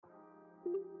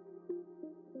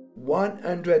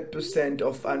100%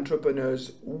 of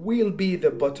entrepreneurs will be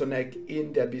the bottleneck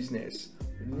in their business.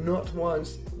 Not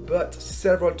once, but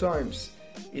several times.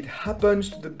 It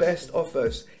happens to the best of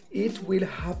us. It will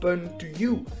happen to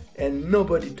you, and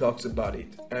nobody talks about it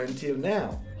until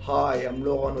now. Hi, I'm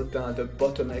Laurent Autin, the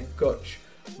Bottleneck Coach.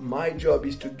 My job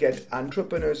is to get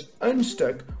entrepreneurs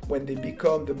unstuck when they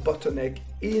become the bottleneck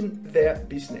in their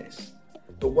business.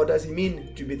 But what does it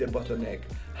mean to be the bottleneck?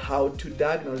 How to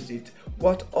diagnose it?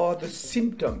 What are the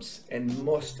symptoms? And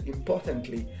most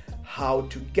importantly, how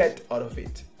to get out of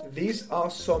it? These are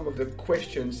some of the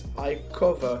questions I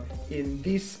cover in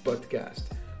this podcast.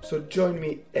 So join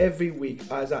me every week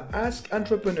as I ask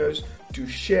entrepreneurs to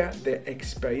share their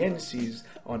experiences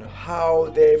on how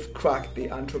they've cracked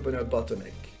the entrepreneur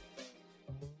bottleneck.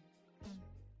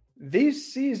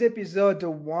 This is episode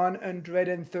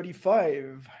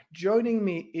 135. Joining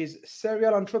me is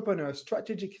serial entrepreneur,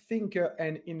 strategic thinker,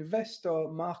 and investor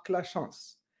Mark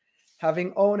Lachance.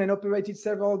 Having owned and operated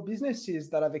several businesses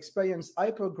that have experienced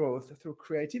hypergrowth through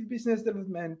creative business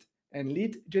development and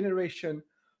lead generation,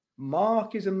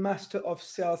 Mark is a master of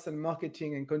sales and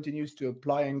marketing and continues to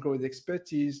apply and grow his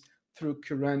expertise through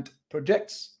current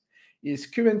projects. He is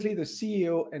currently the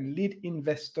CEO and lead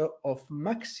investor of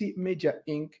Maxi Media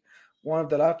Inc., one of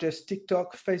the largest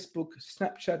TikTok, Facebook,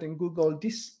 Snapchat, and Google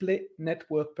display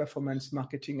network performance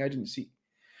marketing agency.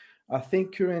 I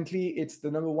think currently it's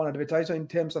the number one advertiser in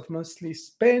terms of monthly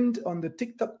spend on the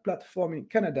TikTok platform in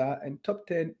Canada and top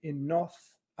 10 in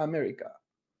North America.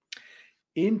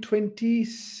 In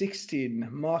 2016,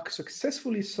 Mark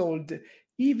successfully sold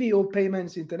EVO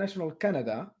Payments International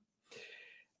Canada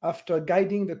after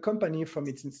guiding the company from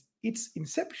its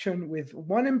inception with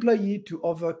one employee to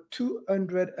over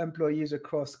 200 employees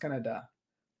across Canada.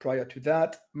 Prior to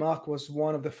that, Mark was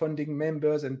one of the founding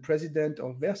members and president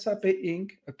of VersaPay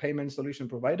Inc., a payment solution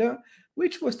provider,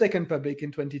 which was taken public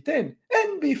in 2010.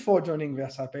 And before joining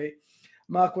VersaPay,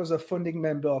 Mark was a founding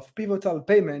member of Pivotal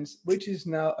Payments, which is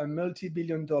now a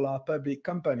multi-billion-dollar public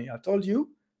company. I told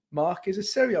you, Mark is a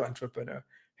serial entrepreneur.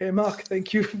 Hey, Mark,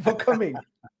 thank you for coming.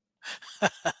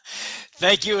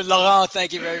 Thank you, Laurent.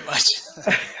 Thank you very much.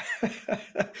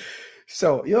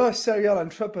 So you're a serial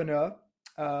entrepreneur,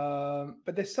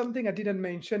 but there's something I didn't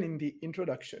mention in the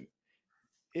introduction,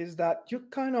 is that you're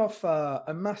kind of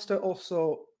a master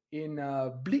also in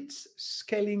blitz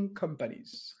scaling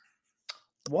companies.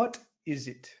 What is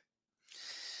it?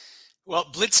 Well,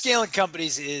 blitzscaling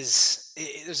companies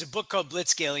there's a book called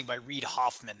Blitzscaling by Reid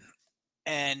Hoffman.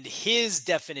 And his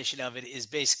definition of it is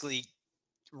basically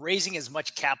raising as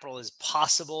much capital as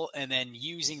possible and then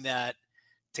using that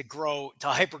to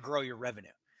hyper grow your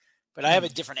revenue. But I have a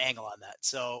different angle on that.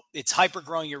 So it's hyper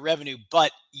growing your revenue,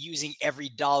 but using every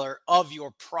dollar of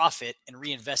your profit and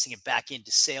reinvesting it back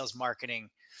into sales, marketing,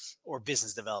 or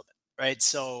business development, right?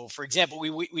 So for example,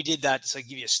 we did that. So I'll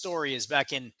give you a story is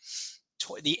back in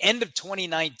the end of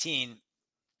 2019,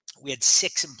 we had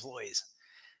 6 employees.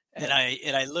 And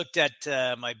I looked at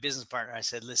my business partner. I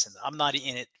said, "Listen, I'm not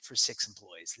in it for 6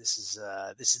 employees. This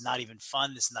is not even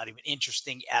fun. This is not even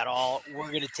interesting at all. We're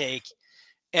going to take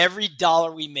every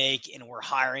dollar we make, and we're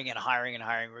hiring and hiring and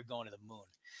hiring. We're going to the moon."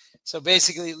 So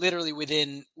basically, literally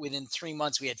within 3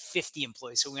 months, we had 50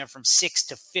 employees. So we went from 6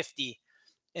 to 50,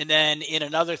 and then in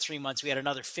another 3 months, we had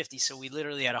another 50. So we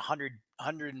literally had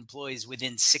 100 employees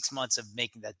within 6 months of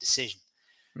making that decision.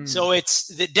 So it's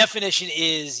the definition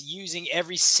is using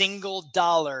every single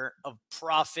dollar of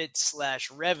profit /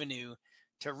 revenue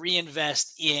to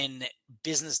reinvest in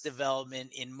business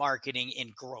development, in marketing,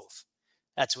 in growth.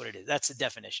 That's what it is. That's the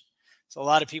definition. So a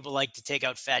lot of people like to take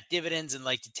out fat dividends and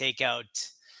like to take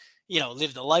out,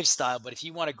 live the lifestyle. But if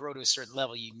you want to grow to a certain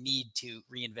level, you need to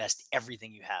reinvest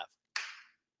everything you have.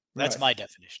 That's my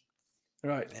definition.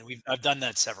 Right. And I've done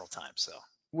that several times. So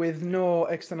with no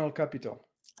external capital.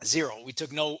 Zero. We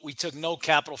took no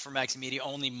capital from Maxi Media,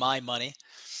 only my money,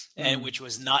 and which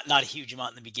was not a huge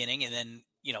amount in the beginning. And then,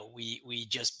 we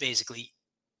just basically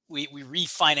we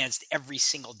refinanced every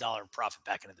single dollar of profit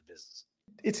back into the business.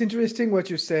 It's interesting what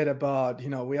you said about,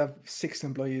 we have 6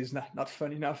 employees, not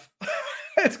fun enough.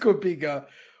 Let's go bigger.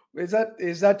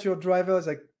 Is that your drivers,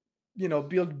 like,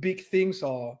 build big things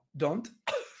or don't?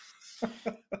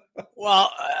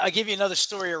 Well, I'll give you another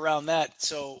story around that.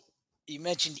 So you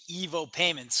mentioned EVO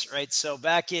Payments, right? So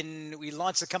we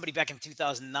launched the company back in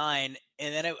 2009,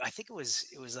 and then I think it was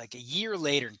like a year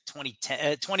later,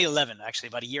 2011, actually,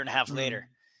 about a year and a half later,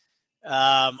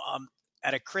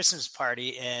 at a Christmas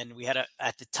party, and we had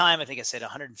at the time, I think I said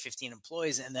 115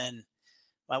 employees, and then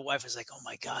my wife was like, "Oh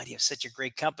my God, you have such a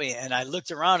great company." And I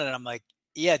looked around and I'm like,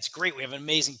 "Yeah, it's great. We have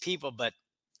amazing people, but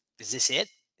is this it?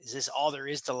 Is this all there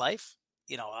is to life?"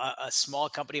 a small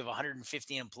company of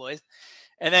 115 employees,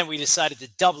 and then we decided to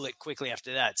double it quickly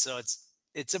after that. So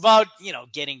it's about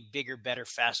getting bigger, better,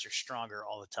 faster, stronger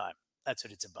all the time. That's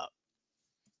what it's about,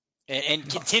 and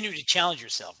continue to challenge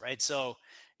yourself, right? So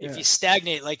if you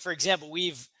stagnate, like for example,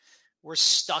 we're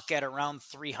stuck at around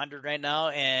 300 right now,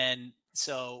 and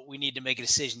so we need to make a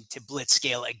decision to blitz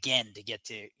scale again to get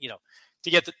to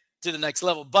the next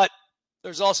level. But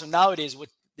there's also nowadays what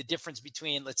the difference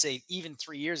between, let's say, even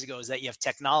 3 years ago is that you have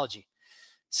technology.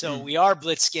 So we are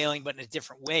blitz scaling, but in a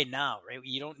different way now, right?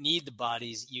 You don't need the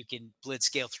bodies. You can blitz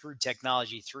scale through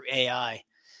technology, through AI,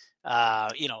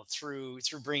 through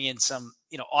bringing in some,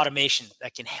 automation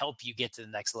that can help you get to the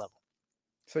next level.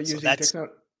 So using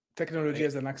technology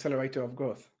as an accelerator of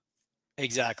growth.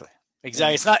 Exactly. Yeah.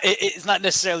 It's not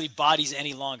necessarily bodies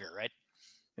any longer, right?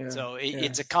 Yeah. So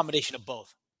it's a combination of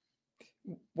both.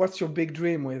 What's your big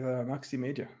dream with Maxi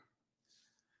Media?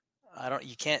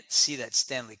 You can't see that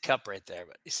Stanley Cup right there,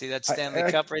 but you see that Stanley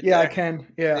Cup right there? Yeah, I can.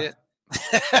 Yeah.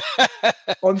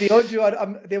 On the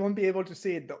audio, they won't be able to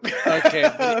see it though. Okay,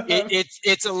 but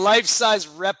it's a life-size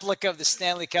replica of the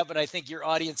Stanley Cup, and I think your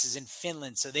audience is in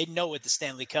Finland, so they know what the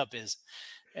Stanley Cup is.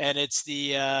 And it's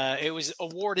it was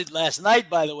awarded last night,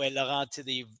 by the way, Laurent, to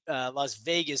the Las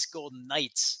Vegas Golden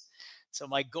Knights. So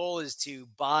my goal is to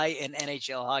buy an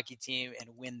NHL hockey team and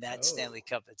win that Stanley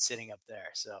Cup that's sitting up there.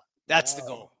 So that's the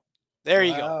goal. There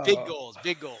you go. Big goals,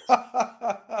 big goals.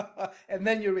 And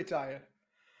then you retire.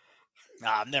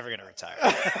 Nah, I'm never going to retire.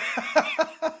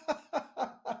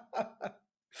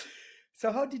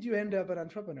 So how did you end up an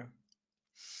entrepreneur?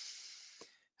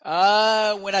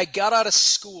 When I got out of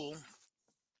school,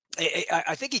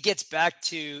 I think it gets back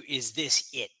to, is this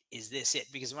it? Is this it?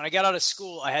 Because when I got out of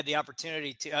school, I had the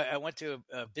opportunity I went to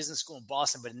a business school in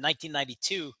Boston, but in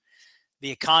 1992, the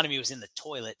economy was in the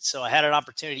toilet. So I had an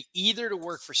opportunity either to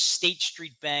work for State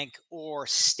Street Bank or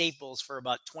Staples for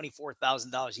about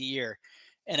 $24,000 a year.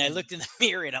 And I looked in the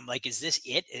mirror and I'm like, is this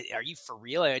it? Are you for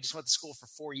real? I just went to school for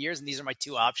 4 years and these are my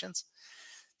two options.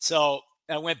 So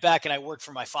I went back and I worked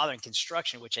for my father in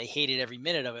construction, which I hated every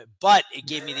minute of it, but it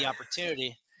gave me the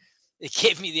opportunity. It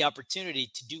gave me the opportunity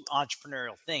to do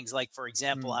entrepreneurial things. Like, for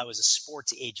example, I was a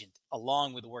sports agent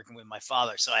along with working with my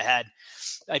father. So I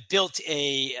built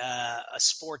a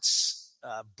sports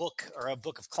book, or a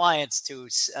book of clients to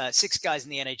 6 guys in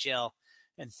the NHL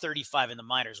and 35 in the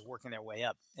minors working their way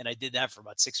up. And I did that for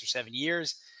about 6 or 7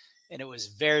 years. And it was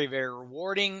very, very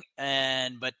rewarding.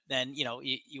 But then,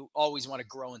 you always want to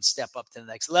grow and step up to the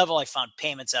next level. I found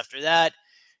payments after that.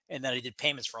 And then I did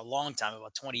payments for a long time,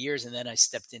 about 20 years. And then I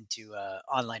stepped into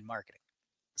online marketing.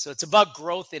 So it's about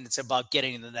growth and it's about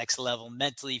getting to the next level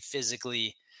mentally,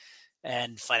 physically,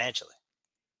 and financially.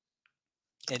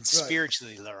 And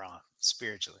spiritually, Laurent,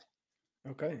 spiritually.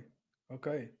 Okay.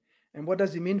 And what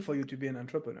does it mean for you to be an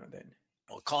entrepreneur then?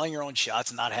 Well, calling your own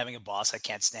shots, not having a boss. I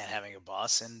can't stand having a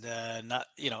boss. And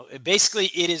basically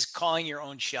it is calling your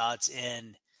own shots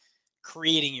and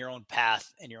creating your own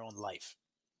path in your own life.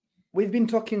 We've been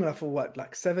talking for what,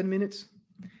 like 7 minutes?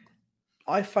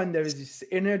 I find there is this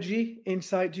energy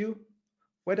inside you.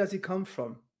 Where does it come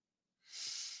from?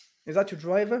 Is that your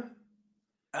driver?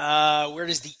 Where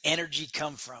does the energy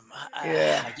come from?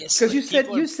 I guess because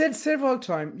you said several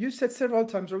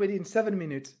times already in 7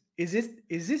 minutes. Is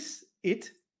this it?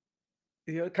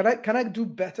 Can I do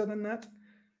better than that?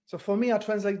 So for me, I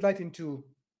translate that into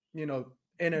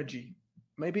energy.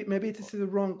 Maybe this is the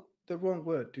wrong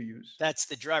word to use. That's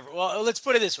the driver. Well, let's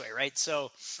put it this way, right?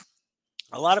 So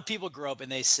a lot of people grow up and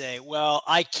they say, well,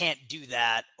 I can't do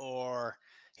that. Or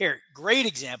here, great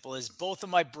example is both of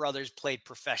my brothers played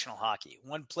professional hockey.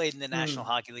 One played in the National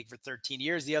Hockey League for 13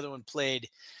 years. The other one played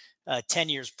 10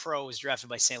 years pro, was drafted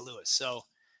by St. Louis. So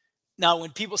now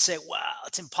when people say, wow,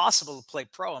 it's impossible to play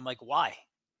pro, I'm like, why?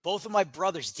 Both of my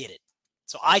brothers did it.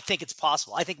 So I think it's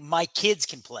possible. I think my kids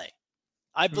can play.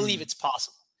 I believe it's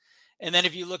possible. And then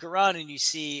if you look around and you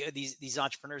see these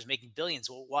entrepreneurs making billions,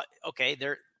 well, what? Okay,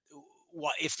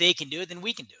 if they can do it, then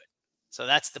we can do it. So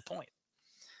that's the point,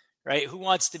 right? Who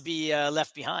wants to be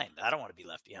left behind? I don't want to be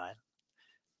left behind.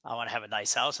 I want to have a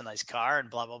nice house, a nice car, and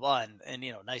blah blah blah, and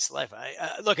nice life.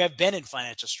 Look, I've been in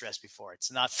financial stress before.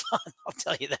 It's not fun. I'll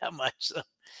tell you that much. So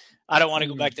I don't want to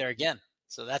go back there again.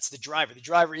 So that's the driver. The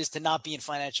driver is to not be in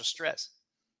financial stress.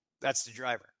 That's the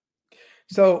driver.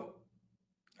 So,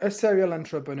 a serial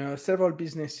entrepreneur, several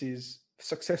businesses,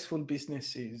 successful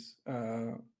businesses.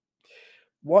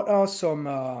 What are some,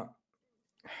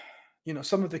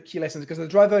 some of the key lessons? Because the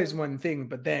driver is one thing,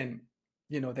 but then,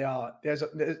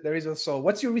 there is also,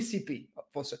 what's your recipe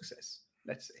for success?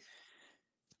 Let's say.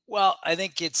 Well, I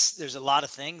think there's a lot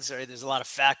of things, right? There's a lot of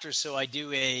factors. So I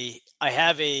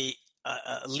have a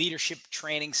a leadership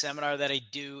training seminar that I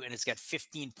do, and it's got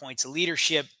 15 points of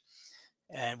leadership.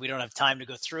 And we don't have time to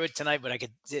go through it tonight, but I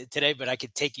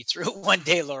could take you through it one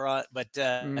day, Laurent. But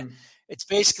Mm. it's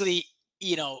basically,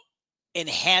 you know,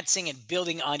 enhancing and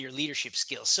building on your leadership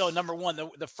skills. So number one,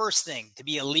 the first thing to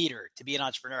be a leader, to be an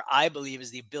entrepreneur, I believe,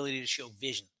 is the ability to show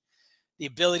vision, the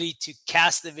ability to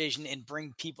cast the vision and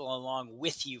bring people along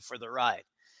with you for the ride.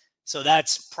 So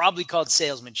that's probably called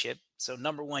salesmanship. So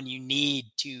number one, you need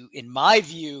to, in my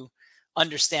view,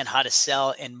 understand how to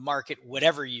sell and market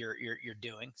whatever you're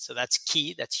doing. So that's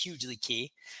key. That's hugely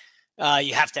key.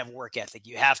 You have to have work ethic.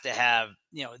 You have to have,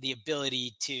 you know, the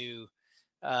ability to,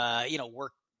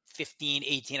 work 15,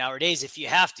 18-hour days if you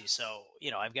have to. So, you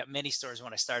know, I've got many stories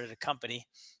when I started a company,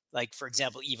 like for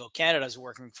example, Evo Canada, I was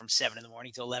working from 7 in the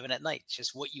morning to 11 at night. It's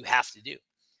just what you have to do.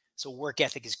 So work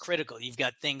ethic is critical. You've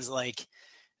got things like,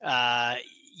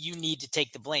 you need to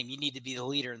take the blame. You need to be the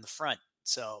leader in the front.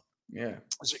 So, Yeah.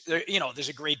 there's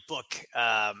a great book,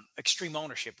 Extreme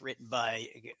Ownership, written by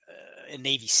a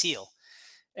Navy SEAL.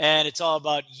 And it's all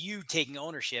about you taking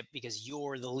ownership because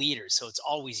you're the leader. So it's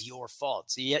always your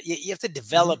fault. So you have to Hmm.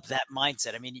 develop that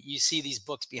mindset. I mean, you see these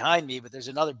books behind me, but there's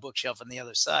another bookshelf on the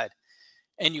other side.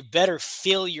 And you better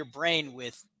fill your brain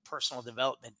with personal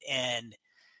development and,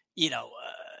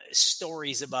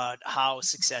 stories about how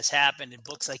success happened in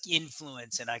books like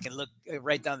Influence. And I can look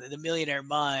right down the Millionaire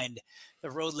Mind, The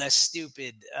Road Less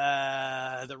Stupid,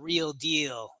 The Real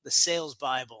Deal, The Sales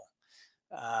Bible.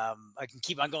 I can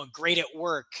keep on going. Great at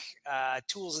Work,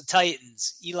 Tools of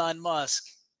Titans, Elon Musk,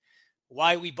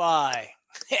 Why We Buy.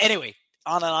 Anyway,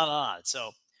 on and on and on.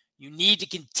 So you need to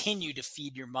continue to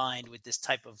feed your mind with this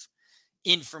type of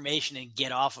information and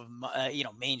get off of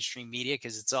mainstream media,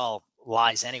 because it's all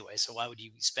lies anyway. So why would you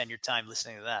spend your time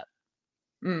listening to that?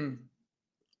 Mm.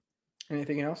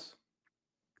 Anything else?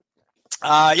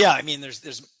 Yeah, I mean,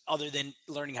 there's other than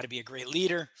learning how to be a great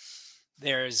leader.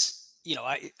 There's,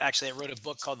 I wrote a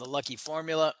book called The Lucky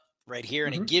Formula right here,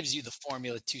 and it Hmm. gives you the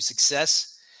formula to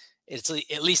success.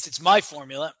 At least it's my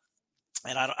formula,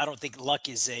 and I don't think luck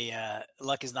is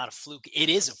not a fluke. It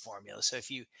is a formula. So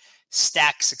if you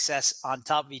stack success on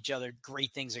top of each other,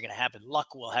 great things are going to happen.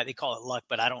 Luck will have. They call it luck,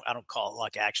 but I don't call it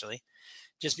luck actually.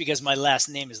 Just because my last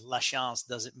name is Lachance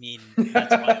doesn't mean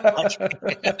that's why I'm lucky.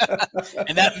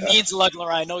 And that means luck,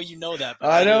 Laura. I know you know that, but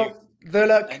I how do you? know the I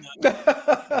luck.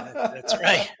 know that's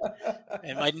right.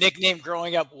 And my nickname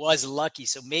growing up was Lucky,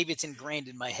 so maybe it's ingrained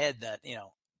in my head that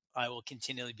I will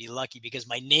continually be lucky because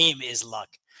my name is Luck.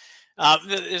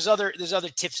 There's other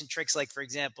tips and tricks, like for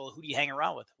example, who do you hang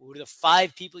around with? Who are the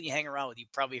 5 people you hang around with? You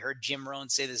probably heard Jim Rohn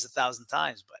say this 1,000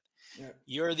 times, but Yeah.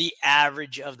 you're the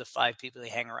average of the 5 people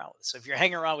you hang around with. So if you're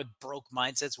hanging around with broke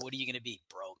mindsets, what are you going to be?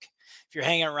 Broke. If you're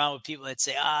hanging around with people that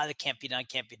say, that can't be done,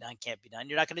 can't be done, can't be done,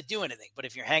 you're not going to do anything. But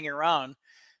if you're hanging around,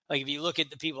 like if you look at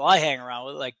the people I hang around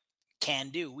with, like can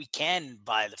do, we can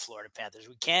buy the Florida Panthers.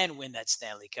 We can win that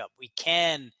Stanley Cup. We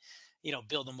can,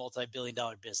 build a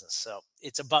multi-billion-dollar business. So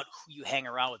it's about who you hang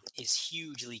around with is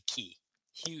hugely key,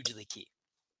 hugely key.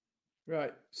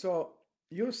 Right. So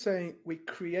you're saying we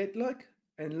create luck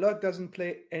and luck doesn't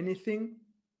play anything,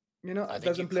 I think you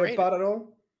doesn't play a create it. part at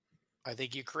all? I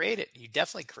think you create it. You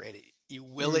definitely create it. You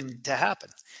will it Mm. to happen.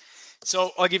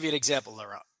 So I'll give you an example,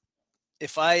 Laurent.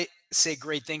 If I say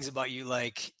great things about you,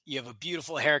 like you have a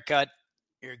beautiful haircut,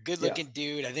 you're a Yeah. good-looking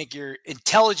dude, I think you're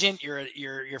intelligent,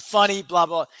 you're funny, blah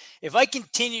blah. If I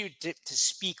continue to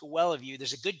speak well of you,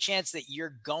 there's a good chance that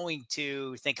you're going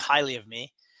to think highly of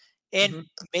me, and Hmm.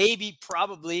 maybe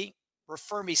probably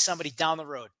refer me somebody down the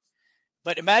road.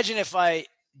 But imagine if I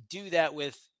do that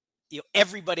with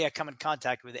everybody I come in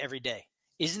contact with every day.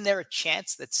 Isn't there a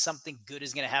chance that something good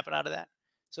is going to happen out of that?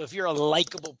 So if you're a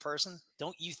likable person,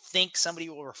 don't you think somebody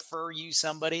will refer you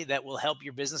somebody that will help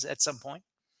your business at some point?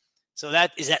 So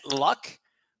that luck,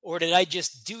 or did I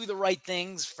just do the right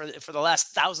things for the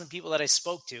last 1,000 people that I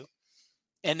spoke to,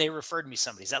 and they referred me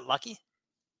somebody? Is that lucky,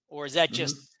 or is that Hmm.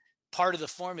 just part of the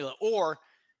formula? Or,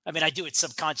 I mean, I do it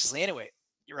subconsciously anyway,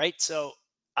 right? So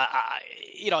I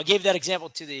gave that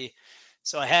example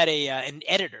so I had an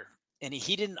editor, and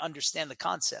he didn't understand the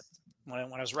concept when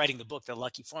I was writing the book, The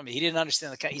Lucky Formula. He didn't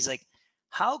understand he's like,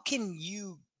 how can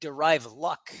you derive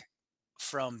luck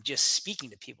from just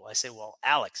speaking to people? I say, well,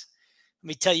 Alex, let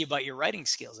me tell you about your writing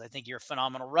skills. I think you're a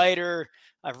phenomenal writer.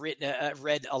 I've read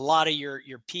a lot of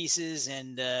your pieces,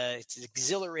 and it's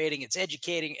exhilarating, it's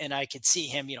educating, and I could see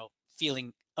him,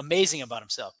 feeling amazing about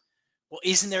himself. Well,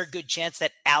 isn't there a good chance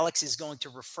that Alex is going to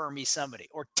refer me somebody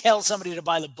or tell somebody to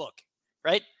buy the book,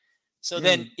 right? So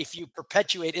then, Mm. if you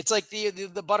perpetuate, it's like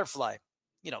the butterfly,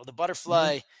 the Hmm.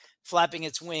 butterfly flapping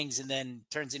its wings and then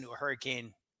turns into a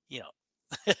hurricane, you know,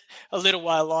 a little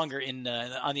while longer in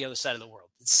on the other side of the world.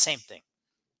 It's the same thing.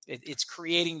 It's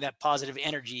creating that positive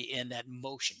energy and that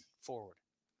motion forward.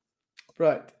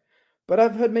 Right. But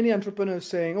I've heard many entrepreneurs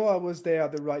saying, "Oh, I was there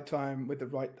at the right time with the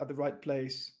right at the right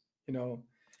place,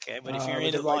 Okay, but if you're with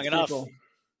in the it right long enough, people."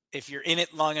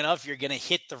 you're going to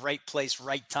hit the right place,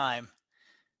 right time,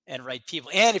 and right people.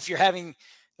 And if you're having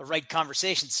the right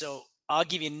conversation. So I'll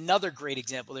give you another great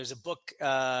example. There's a book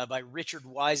by Richard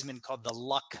Wiseman called The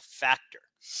Luck Factor.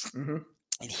 Hmm.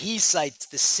 And he cites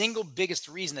the single biggest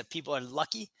reason that people are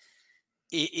lucky.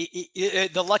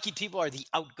 The lucky people are the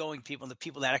outgoing people and the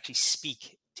people that actually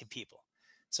speak to people.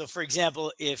 So for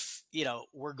example, if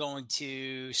we're going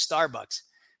to Starbucks,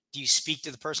 do you speak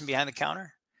to the person behind the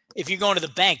counter? If you're going to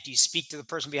the bank, do you speak to the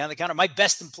person behind the counter?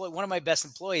 One of my best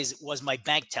employees was my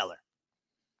bank teller.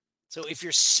 So if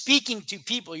you're speaking to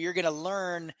people, you're going to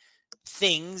learn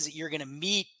things. You're going to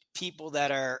meet people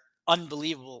that are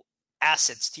unbelievable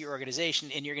assets to your organization,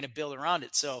 and you're going to build around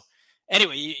it. So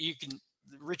anyway, you can.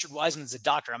 Richard Wiseman's a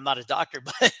doctor. I'm not a doctor,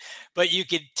 but you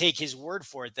could take his word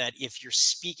for it that if you're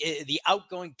the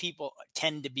outgoing people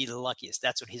tend to be the luckiest.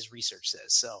 That's what his research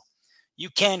says. So you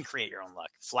can create your own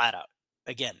luck, flat out.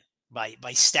 Again, by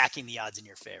stacking the odds in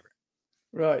your favor.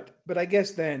 Right. But I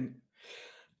guess then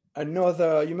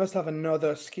you must have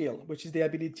another skill, which is the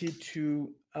ability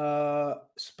to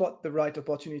spot the right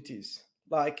opportunities.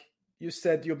 Like you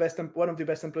said, one of the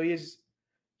best employees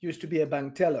used to be a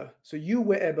bank teller. So you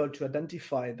were able to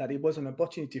identify that it was an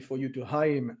opportunity for you to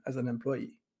hire him as an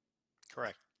employee.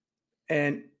 Correct.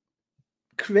 And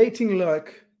creating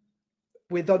luck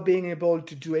without being able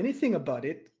to do anything about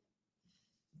it,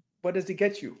 what does it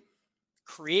get you?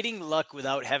 Creating luck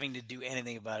without having to do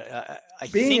anything about it. I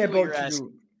Being think what able you're to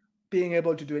asking. being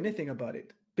able to do anything about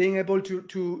it, being able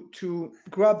to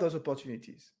grab those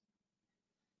opportunities.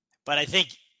 But I think,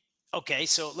 okay,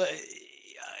 so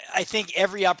I think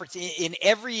every opportunity in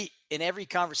every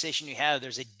conversation you have,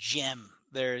 there's a gem.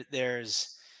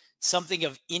 There's something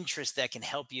of interest that can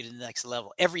help you to the next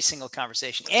level. Every single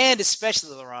conversation, and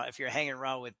especially if you're hanging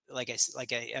around with, like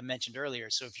I mentioned earlier.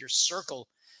 So if your circle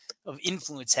of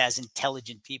influence has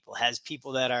intelligent people, has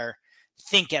people that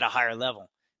think at a higher level,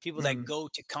 people that go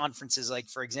to conferences. Like,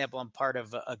 for example, I'm part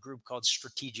of a group called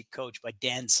Strategic Coach by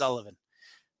Dan Sullivan.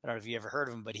 I don't know if you ever heard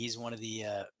of him, but he's one of the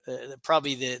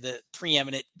probably the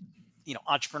preeminent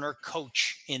entrepreneur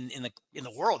coach in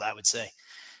the world, I would say.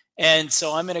 And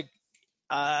so I'm in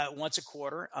once a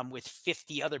quarter, I'm with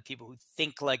 50 other people who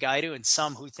think like I do, and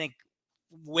some who think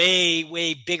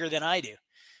way bigger than I do.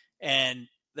 And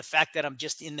the fact that I'm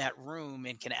just in that room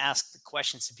and can ask the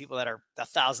questions to people that are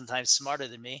 1,000 times smarter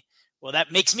than me, well,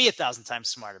 that makes me 1,000 times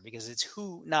smarter, because it's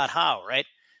who, not how, right?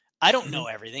 I don't know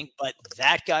everything, but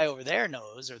that guy over there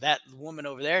knows, or that woman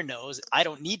over there knows. I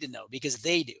don't need to know because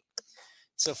they do.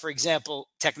 So, for example,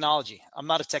 technology. I'm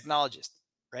not a technologist,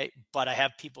 right? But I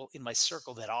have people in my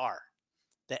circle that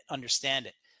understand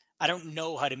it. I don't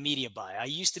know how to media buy. I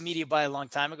used to media buy a long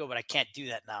time ago, but I can't do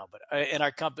that now. But and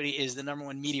our company is the number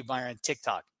one media buyer on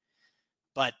TikTok.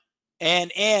 But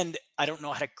and I don't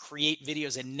know how to create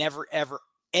videos. I never ever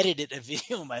edited a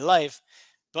video in my life,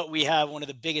 but we have one of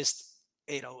the biggest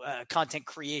content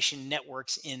creation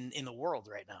networks in the world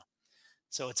right now.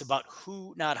 So it's about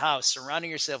who, not how.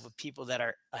 Surrounding yourself with people that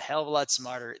are a hell of a lot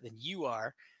smarter than you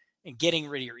are, and getting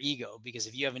rid of your ego. Because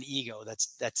if you have an ego,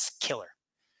 that's killer.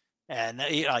 And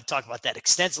I talk about that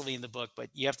extensively in the book. But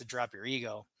you have to drop your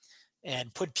ego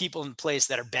and put people in place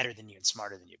that are better than you and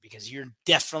smarter than you, because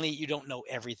you don't know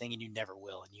everything, and you never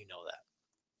will, and you know that.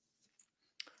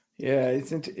 Yeah,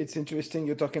 it's interesting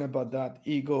you're talking about that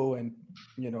ego and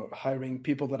hiring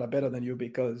people that are better than you,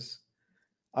 because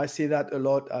I see that a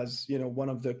lot as one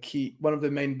of the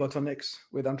main bottlenecks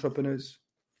with entrepreneurs.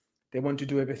 They want to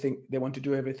do everything. They want to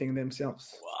do everything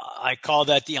themselves. I call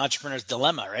that the entrepreneur's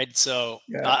dilemma, right? So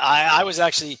Yeah. I was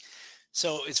actually,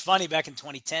 so it's funny, back in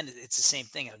 2010, it's the same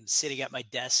thing. I'm sitting at my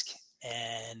desk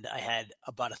and I had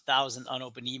about 1,000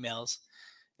 unopened emails,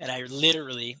 and I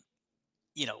literally,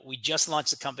 we just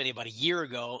launched the company about a year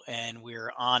ago, and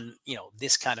we're on,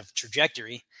 this kind of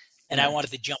trajectory, and I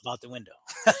wanted to jump out the window.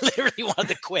 I literally wanted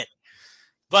to quit,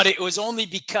 but it was only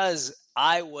because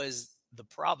I was the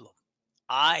problem.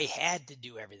 I had to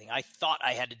do everything. I thought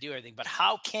I had to do everything. But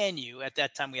how can you, at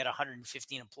that time we had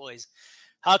 115 employees,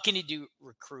 how can you do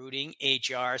recruiting,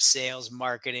 HR, sales,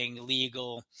 marketing,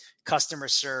 legal, customer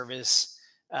service,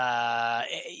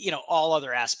 all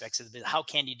other aspects of the business? How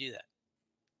can you do that?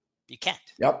 You can't.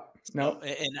 Yep. So, No.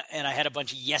 and I had a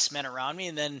bunch of yes men around me.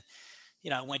 And then,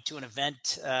 I went to an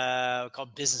event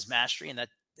called Business Mastery, and that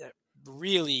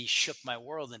really shook my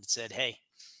world, and it said, hey,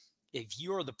 if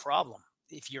you're the problem,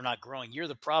 if you're not growing. You're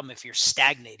the problem if you're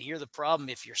stagnating. You're the problem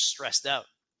if you're stressed out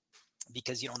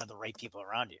because you don't have the right people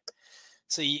around you.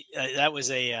 So that was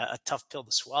a tough pill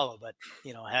to swallow, but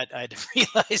I had to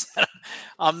realize that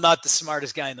I'm not the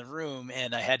smartest guy in the room,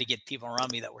 and I had to get people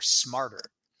around me that were smarter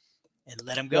and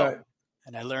let them go. Right.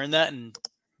 And I learned that, and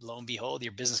lo and behold,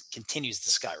 your business continues to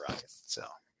skyrocket. So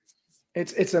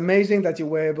it's amazing that you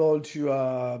were able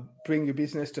to bring your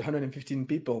business to 115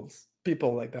 people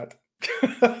like that.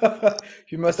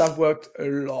 You must have worked a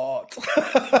lot.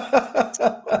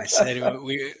 I said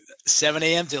we 7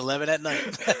 a.m. to 11 at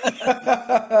night.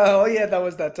 Oh yeah, that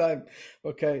was that time.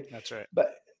 Okay, that's right.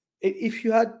 But if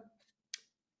you had,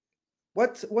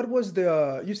 what was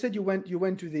the? You said you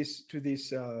went to this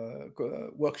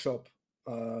workshop,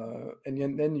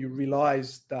 and then you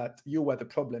realized that you were the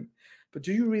problem. But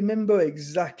do you remember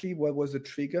exactly what was the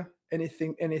trigger?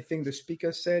 Anything the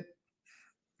speaker said?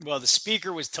 Well, the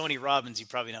speaker was Tony Robbins. You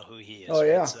probably know who he is. Oh right?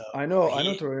 yeah, So I know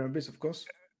Tony Robbins, of course.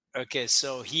 Okay,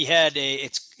 so he had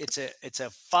it's a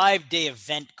 5-day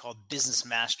event called Business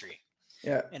Mastery.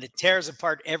 Yeah, and it tears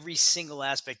apart every single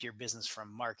aspect of your business,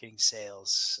 from marketing,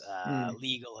 sales,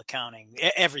 legal, accounting,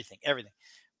 everything.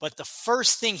 But the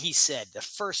first thing he said,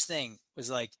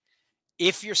 was like,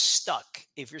 if you're stuck,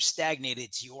 if you're stagnated,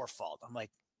 it's your fault. I'm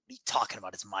like, what are you talking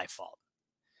about? It's my fault.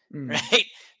 Right?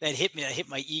 That hit me. That hit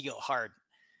my ego hard.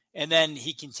 And then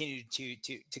he continued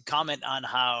to comment on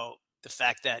how the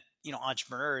fact that,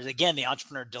 entrepreneurs, again, the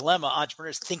entrepreneur dilemma,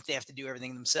 entrepreneurs think they have to do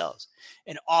everything themselves,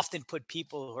 and often put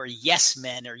people who are yes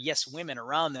men or yes women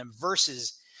around them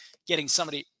versus getting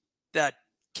somebody that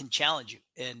can challenge you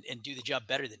and do the job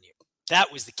better than you.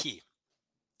 That was the key.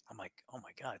 I'm like, oh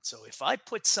my God. So if I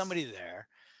put somebody there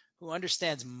who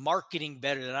understands marketing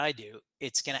better than I do,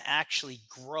 it's going to actually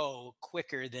grow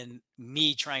quicker than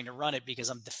me trying to run it because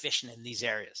I'm deficient in these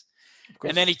areas.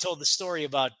 And then he told the story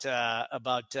about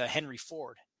Henry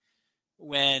Ford,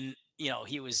 when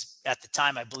he was, at the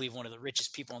time, I believe, one of the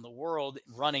richest people in the world,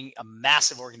 running a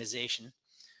massive organization,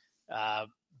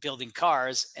 building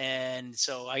cars. And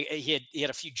so he had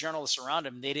a few journalists around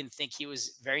him. They didn't think he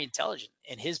was very intelligent,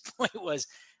 and his point was,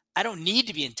 I don't need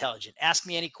to be intelligent. Ask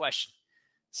me any question.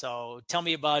 So tell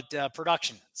me about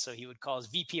production. So he would call his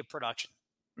VP of production.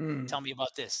 Tell me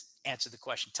about this. Answer the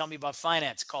question. Tell me about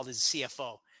finance. Called his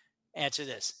CFO. Answer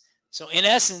this. So in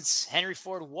essence, Henry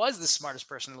Ford was the smartest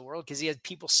person in the world because he had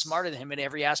people smarter than him in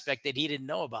every aspect that he didn't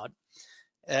know about,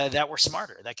 that were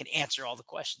smarter, that can answer all the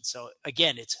questions. So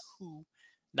again, it's who,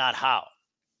 not how,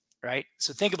 right?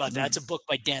 So think about that. It's a book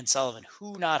by Dan Sullivan,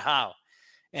 Who, Not How.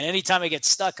 And anytime I get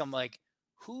stuck, I'm like,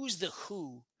 who's the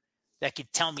who that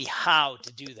could tell me how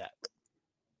to do that?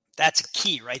 That's a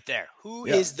key right there. Who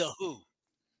is the who?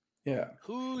 Yeah.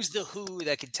 Who's the who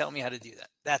that can tell me how to do that?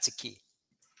 That's a key.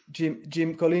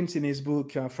 Jim Collins, in his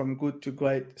book From Good to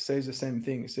Great, says the same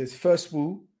thing. He says, first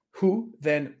who,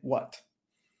 then what.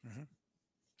 Mm-hmm.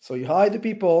 So you hire the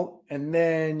people, and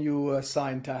then you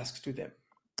assign tasks to them.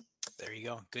 There you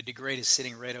go. Good to Great is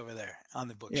sitting right over there on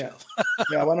the bookshelf.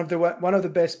 Yeah, one of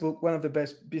the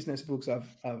best business books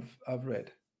I've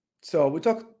read. So we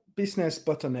talk business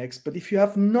bottlenecks, but if you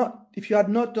had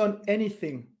not done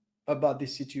anything about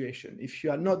this situation, if you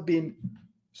had not been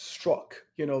struck,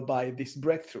 by this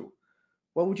breakthrough,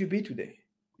 what would you be today,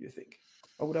 you think?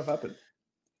 What would have happened?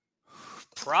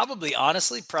 Probably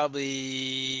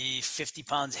 50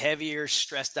 pounds heavier,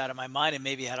 stressed out of my mind, and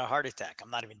maybe had a heart attack.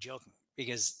 I'm not even joking,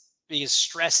 because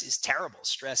stress is terrible.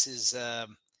 Stress is,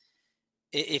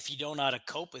 if you don't know how to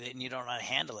cope with it and you don't know how to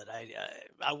handle it,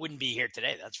 I wouldn't be here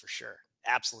today. That's for sure.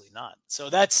 Absolutely not.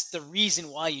 So that's the reason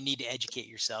why you need to educate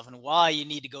yourself, and why you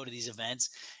need to go to these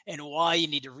events, and why you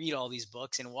need to read all these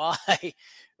books, and why,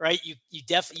 right? You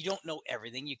don't know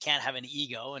everything. You can't have an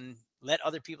ego, and let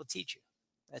other people teach you.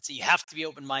 That's it. You have to be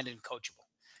open-minded and coachable.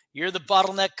 You're the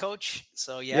bottleneck coach,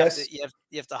 so you have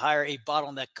to hire a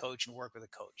bottleneck coach and work with a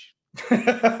coach.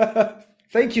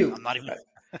 Thank you. I'm not even.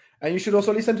 And you should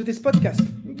also listen to this podcast.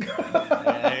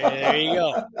 There you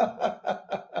go.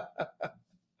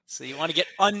 So you want to get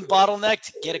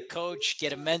unbottlenecked, get a coach,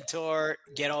 get a mentor,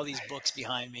 get all these books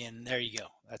behind me, and there you go.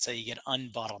 That's how you get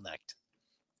unbottlenecked.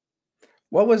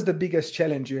 What was the biggest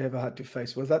challenge you ever had to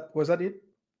face? Was that it?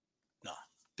 No,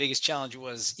 biggest challenge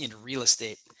was in real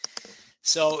estate.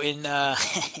 So in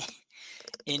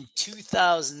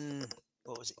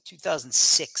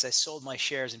 2006, I sold my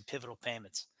shares in Pivotal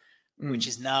Payments, which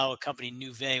is now a company,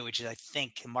 Nuvei, which is, I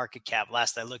think, market cap,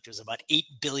 last I looked, was about $8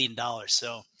 billion.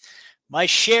 So my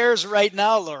shares right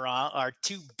now, Laurent, are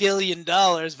 $2 billion,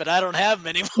 but I don't have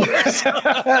them anymore.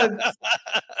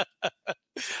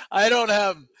 I don't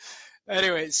have them.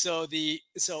 Anyway, so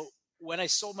when I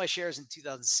sold my shares in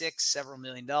 2006, several $1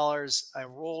 million, I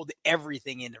rolled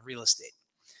everything into real estate.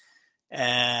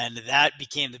 And that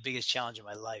became the biggest challenge of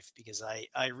my life because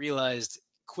I realized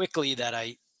quickly that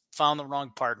I found the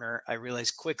wrong partner. I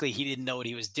realized quickly he didn't know what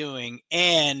he was doing.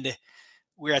 And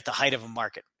we're at the height of a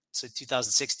market. So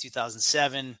 2006,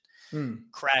 2007,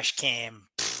 crash came,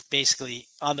 basically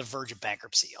on the verge of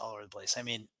bankruptcy all over the place. I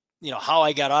mean, how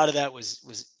I got out of that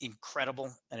was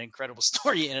incredible, an incredible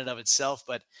story in and of itself.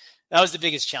 But that was the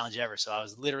biggest challenge ever. So I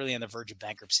was literally on the verge of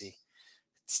bankruptcy,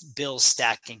 bills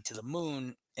stacking to the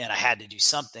moon, and I had to do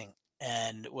something.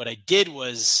 And what I did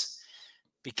was,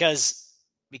 because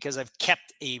I've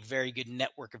kept a very good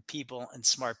network of people and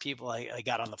smart people, I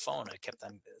got on the phone. I kept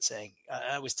on saying,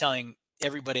 I was telling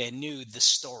everybody I knew the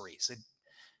story. So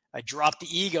I dropped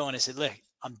the ego and I said, look,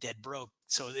 I'm dead broke.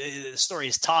 So the story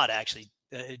is Todd, actually,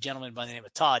 a gentleman by the name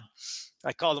of Todd.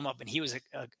 I called him up, and he was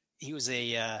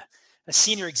a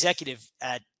senior executive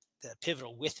at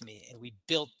Pivotal with me, and we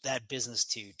built that business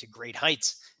to great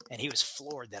heights. And he was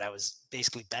floored that I was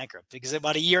basically bankrupt, because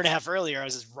about a year and a half earlier, I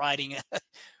was just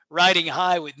riding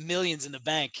high with millions in the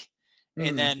bank.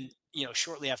 And then,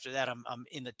 shortly after that, I'm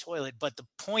in the toilet. But the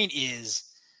point is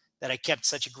that I kept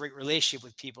such a great relationship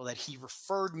with people that he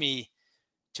referred me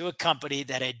to a company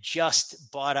that had just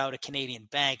bought out a Canadian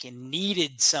bank and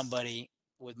needed somebody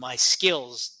with my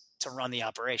skills to run the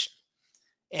operation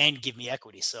and give me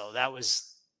equity. So that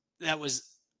was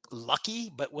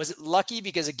lucky. But was it lucky?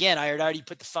 Because again, I had already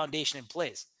put the foundation in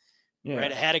place. Yeah.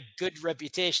 Right. I had a good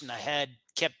reputation. I had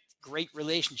kept great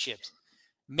relationships,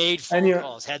 made phone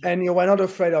calls. And you were not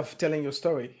afraid of telling your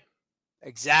story.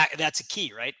 Exactly. That's a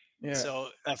key, right? Yeah. So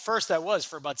at first I was,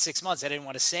 for about 6 months, I didn't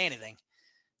want to say anything.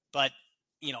 But,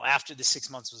 after the 6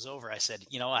 months was over, I said,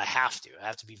 I have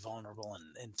to be vulnerable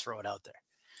and throw it out there.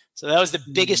 So that was the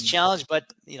biggest challenge, but,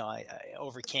 I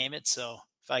overcame it. So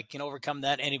if I can overcome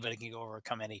that, anybody can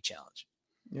overcome any challenge.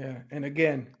 Yeah. And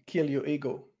again, kill your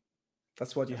ego.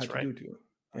 That's what you had to do too.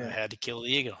 Yeah. I had to kill the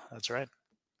ego. That's right.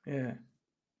 Yeah.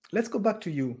 Let's go back to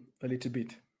you a little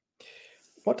bit.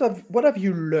 What have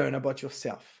you learned about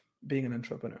yourself being an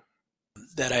entrepreneur?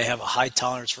 That I have a high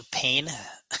tolerance for pain.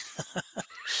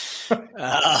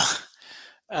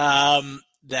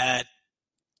 That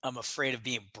I'm afraid of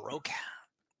being broke.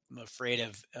 I'm afraid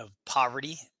of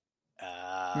poverty.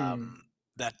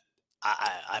 That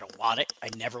I don't want it. I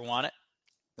never want it.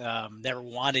 Never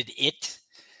wanted it.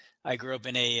 I grew up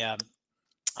in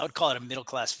I would call it a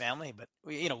middle-class family, but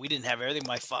we didn't have everything.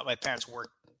 My parents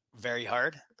worked very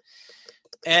hard.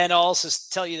 And I'll also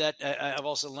tell you that I've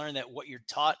also learned that what you're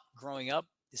taught growing up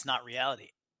is not reality,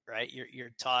 right?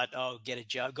 You're taught, get a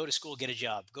job, go to school, get a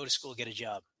job, go to school, get a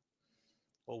job.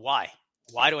 Well, why?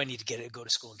 Why do I need to go to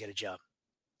school and get a job?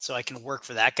 So I can work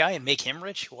for that guy and make him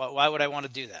rich? Why would I want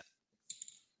to do that?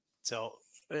 So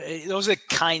those are the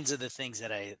kinds of the things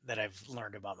that I've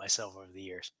learned about myself over the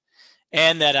years.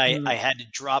 And that I had to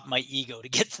drop my ego to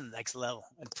get to the next level,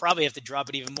 and probably have to drop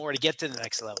it even more to get to the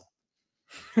next level.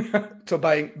 So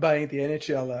buying the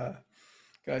NHL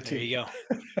guy too. There you go.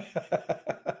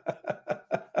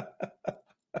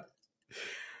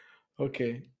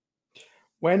 Okay.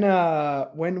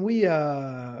 When we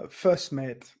first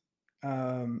met,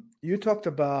 you talked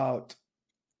about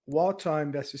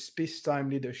wartime versus peacetime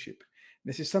leadership.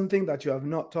 This is something that you have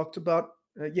not talked about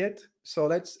yet. So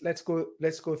let's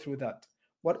go through that.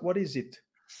 What is it?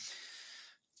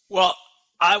 Well,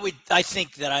 I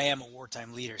think that I am a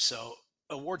wartime leader. So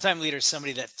a wartime leader is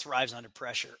somebody that thrives under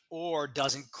pressure or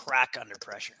doesn't crack under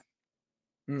pressure.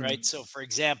 Right. So for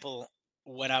example,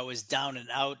 when I was down and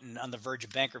out and on the verge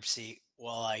of bankruptcy,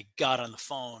 I got on the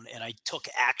phone and I took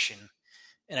action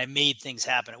and I made things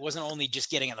happen. It wasn't only just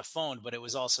getting on the phone, but it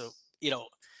was also,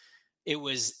 it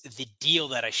was the deal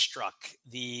that I struck,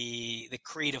 the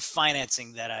creative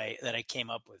financing that I came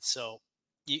up with. So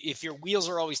if your wheels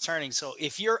are always turning, so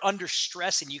if you're under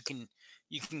stress and you can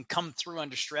come through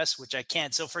under stress, which I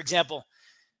can. So for example,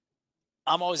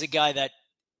 I'm always a guy that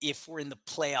if we're in the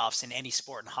playoffs in any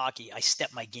sport, in hockey, I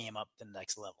step my game up to the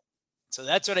next level. So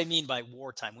that's what I mean by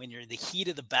wartime. When you're in the heat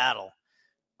of the battle,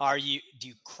 do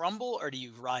you crumble or do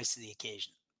you rise to the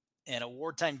occasion? And a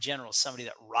wartime general is somebody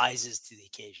that rises to the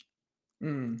occasion.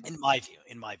 In my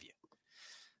view.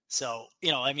 So,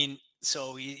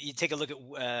 so you take a look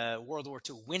at World War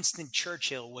II. Winston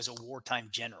Churchill was a wartime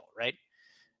general, right?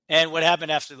 And what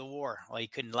happened after the war? Well, he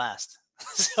couldn't last.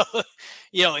 So,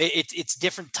 it's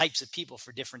different types of people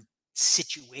for different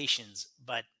situations.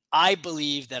 But I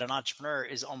believe that an entrepreneur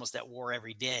is almost at war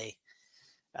every day.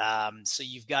 So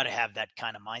you've got to have that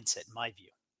kind of mindset, in my view,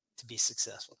 to be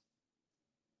successful.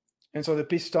 And so the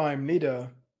peacetime leader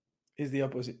is the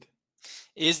opposite.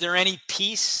 Is there any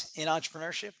peace in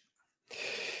entrepreneurship?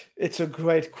 It's a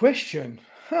great question.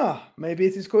 Maybe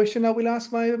it's this question I will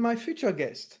ask my future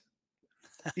guest.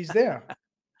 Is there?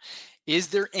 Is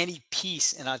there any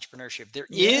peace in entrepreneurship? There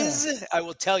Yeah. is, I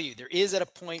will tell you, there is at a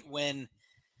point when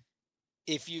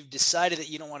if you've decided that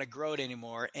you don't want to grow it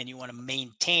anymore and you want to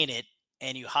maintain it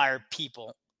and you hire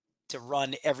people to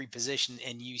run every position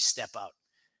and you step out.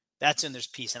 That's when there's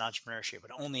peace in entrepreneurship,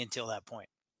 but only until that point.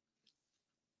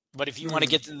 But if you want to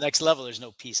get to the next level, there's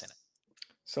no peace in it.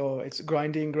 So it's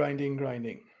grinding.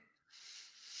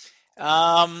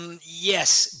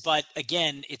 Yes, but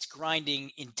again, it's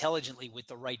grinding intelligently with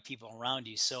the right people around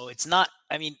you. So it's not,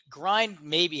 I mean, grind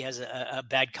maybe has a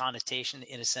bad connotation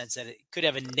in a sense that it could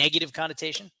have a negative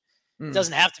connotation. It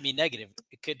doesn't have to be negative.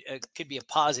 It could be a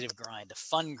positive grind, a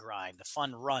fun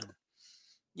run.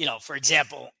 You know, for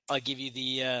example, I'll give you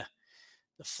the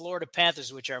Florida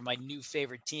Panthers, which are my new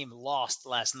favorite team, lost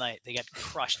last night. They got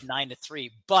crushed 9-3,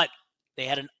 but they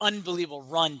had an unbelievable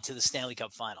run to the Stanley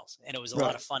Cup Finals, and it was a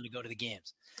lot of fun to go to the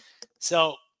games.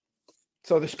 So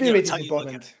the spirit is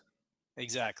important.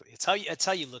 Exactly. It's how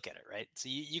you look at it, right? So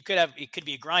you could have, it could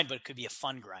be a grind, but it could be a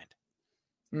fun grind.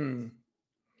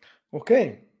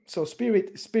 Okay. So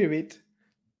spirit,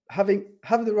 have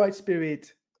the right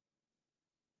spirit.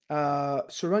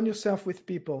 Surround yourself with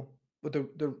people, with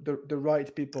the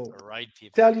right people. The right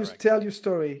people. Tell your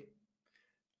story.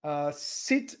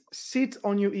 Sit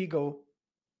on your ego.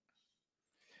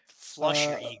 Flush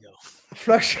your ego.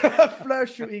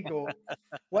 Flush your ego.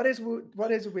 What did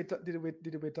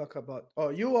we talk about? Oh,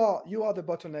 you are the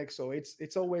bottleneck, so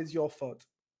it's always your fault.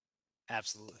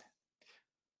 Absolutely.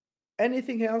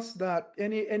 Anything else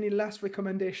any last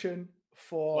recommendation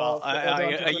for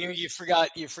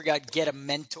you forgot get a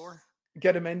mentor.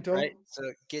 Get a mentor. Right. So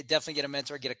definitely get a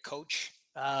mentor, get a coach.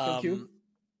 Thank you.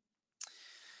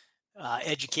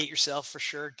 Educate yourself for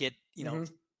sure.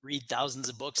 Read thousands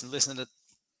of books and listen to.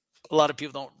 A lot of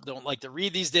people don't like to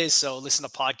read these days, so listen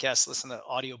to podcasts, listen to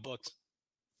audiobooks.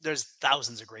 There's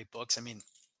thousands of great books. I mean,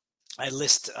 I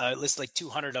list like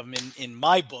 200 of them in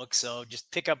my book. So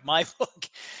just pick up my book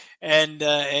and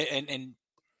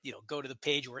go to the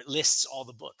page where it lists all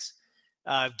the books.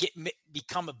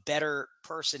 Become a better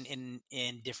person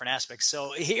in different aspects.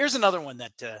 So here's another one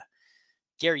that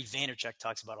Gary Vaynerchuk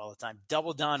talks about all the time.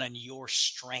 Double down on your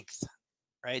strength,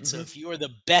 right? So if you're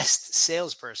the best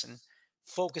salesperson,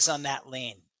 focus on that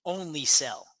lane, only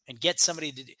sell and get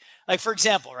somebody to do, like, for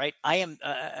example, right? I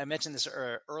mentioned this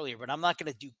earlier, but I'm not going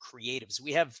to do creatives.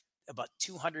 We have about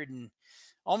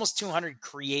almost 200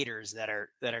 creators that are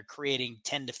creating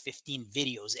 10 to 15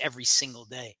 videos every single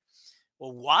day.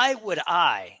 Well, why would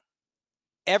I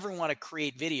ever want to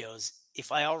create videos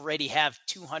if I already have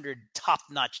 200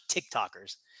 top-notch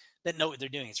TikTokers that know what they're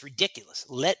doing? It's ridiculous.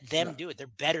 Let them do it. They're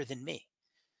better than me.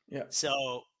 Yeah.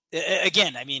 So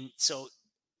again, I mean, it's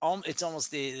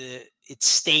almost it's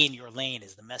stay in your lane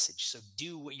is the message. So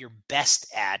do what you're best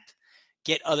at,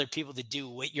 get other people to do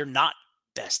what you're not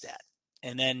best at,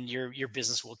 and then your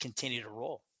business will continue to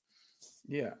roll.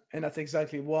 Yeah, and that's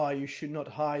exactly why you should not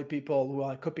hire people who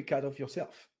are a copycat of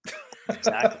yourself.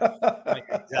 Exactly.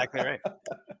 Exactly right.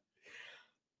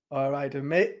 All right,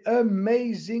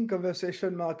 amazing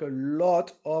conversation, Mark. A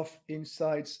lot of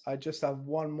insights. I just have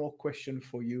one more question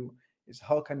for you. Is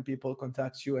how can people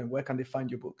contact you and where can they find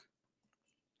your book?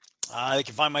 They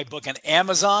can find my book on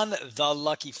Amazon, The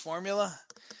Lucky Formula.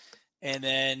 And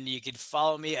then you can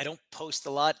follow me. I don't post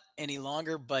a lot any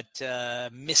longer, but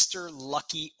Mr.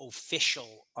 Lucky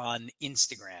Official on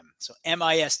Instagram. So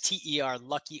MISTER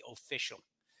Lucky Official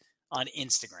on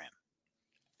Instagram.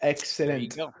 Excellent. There you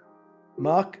go.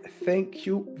 Mark, thank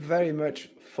you very much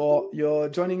for your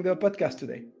joining the podcast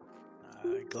today.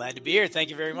 Glad to be here.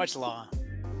 Thank you very much, Law.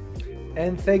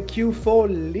 And thank you for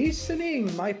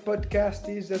listening. My podcast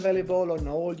is available on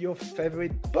all your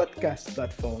favorite podcast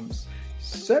platforms.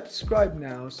 Subscribe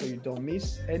now so you don't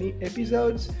miss any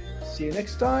episodes. See you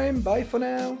next time. Bye for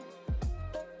now.